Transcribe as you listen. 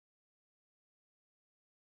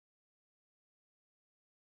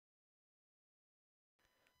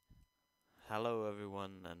Hello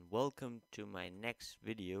everyone and welcome to my next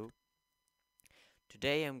video.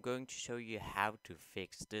 Today I'm going to show you how to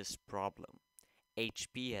fix this problem.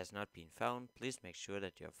 HP has not been found. Please make sure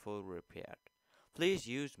that you are full repaired. Please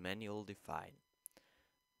use manual define.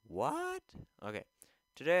 What? Okay,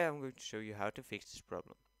 today I'm going to show you how to fix this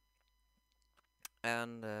problem.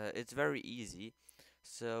 And it's very easy.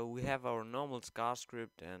 So we have our normal scar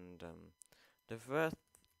script, and the first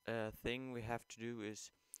thing we have to do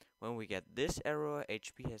is when we get this error,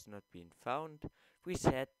 HP has not been found, we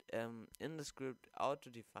set in the script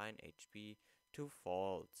auto define HP to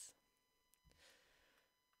false.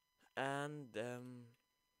 And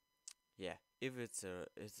yeah, if it's a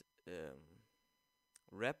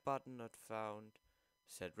rep button not found,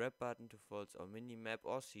 set rep button to false or minimap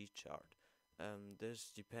or C chart.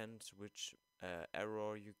 This depends which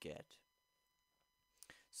error you get.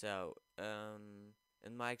 So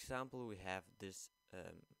in my example we have this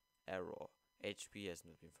error, HP has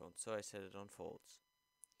not been found, so I set it on false.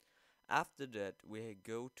 After that we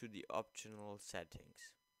go to the optional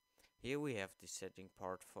settings. Here we have the setting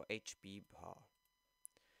part for HP bar.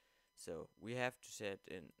 So we have to set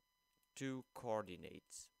in 2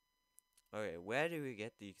 coordinates. Okay, where do we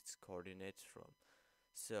get these coordinates from?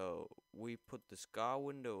 So we put the scar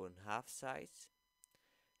window in half size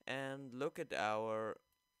and look at our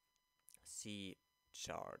C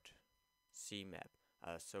chart, C map.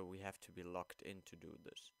 So we have to be logged in to do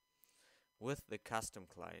this with the custom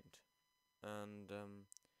client. And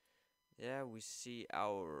yeah, we see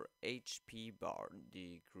our HP bar,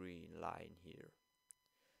 the green line here.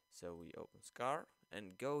 So we open scar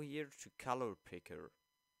and go here to color picker.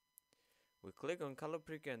 We click on color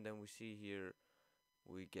picker and then we see here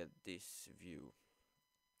we get this view.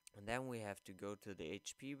 And then we have to go to the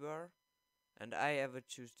HP bar, and I ever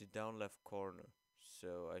choose the down left corner.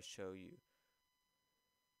 So I show you.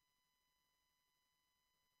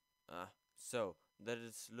 So that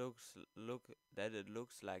it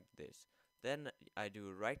looks like this. Then I do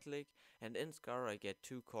a right click, and in scar I get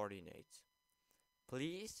 2 coordinates.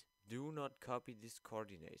 Please do not copy these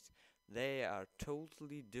coordinates. They are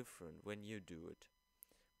totally different when you do it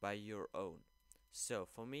by your own. So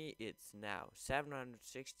for me it's now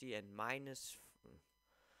 760 and minus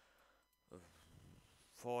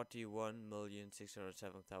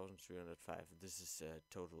 41,607,305. This is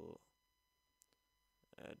total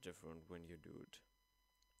different when you do it.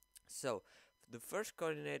 So the first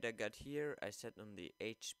coordinate I got here I set on the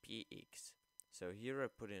HPX. So here I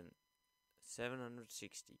put in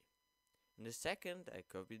 760. In the second I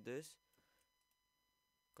copy this,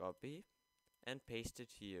 copy and paste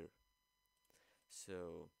it here.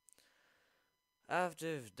 So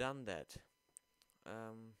after I've done that,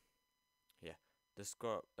 yeah, the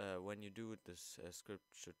score when you do it, this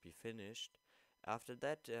script should be finished. After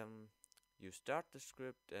that, you start the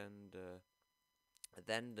script, and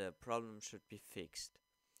then the problem should be fixed.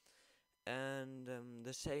 And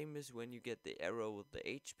the same is when you get the error with the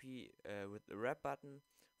HP with the rep button.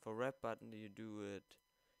 For rep button you do it,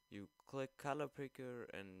 you click color picker,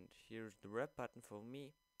 and here's the rep button for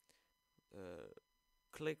me.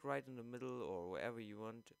 Click right in the middle or wherever you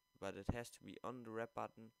want, but it has to be on the rep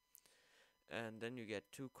button. And then you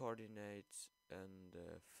get 2 coordinates and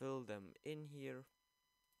fill them in here.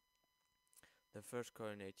 The first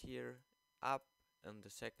coordinate here up and the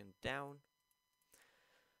second down.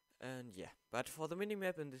 And yeah, but for the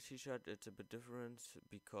minimap in the C-chart it's a bit different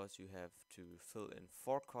because you have to fill in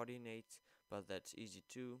 4 coordinates, but that's easy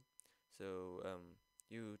too. So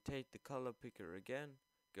you take the color picker again,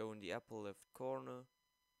 go in the upper left corner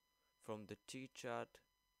from the T-chart,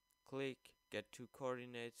 click, get 2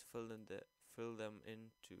 coordinates, fill them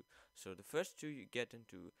into. So the first 2 you get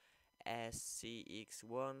into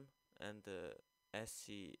SCX1 and the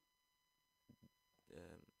SC1.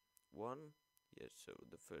 Yes, so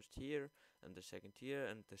the first here and the second here,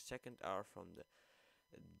 and the second are from the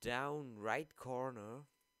down right corner.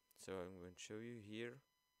 So I'm going to show you here.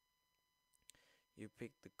 You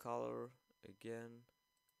pick the color again,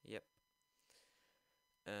 yep,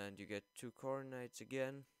 and you get 2 coordinates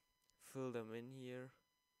again, fill them in here,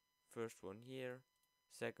 first one here,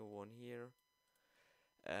 second one here,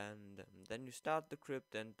 and then you start the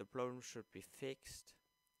script and the problem should be fixed.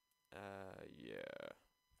 Yeah,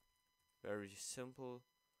 very simple.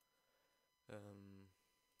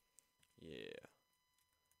 Yeah,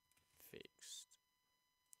 fixed.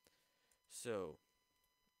 So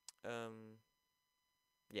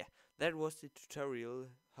yeah, that was the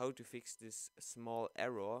tutorial how to fix this small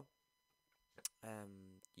error.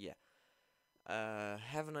 Yeah,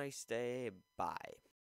 have a nice day, bye.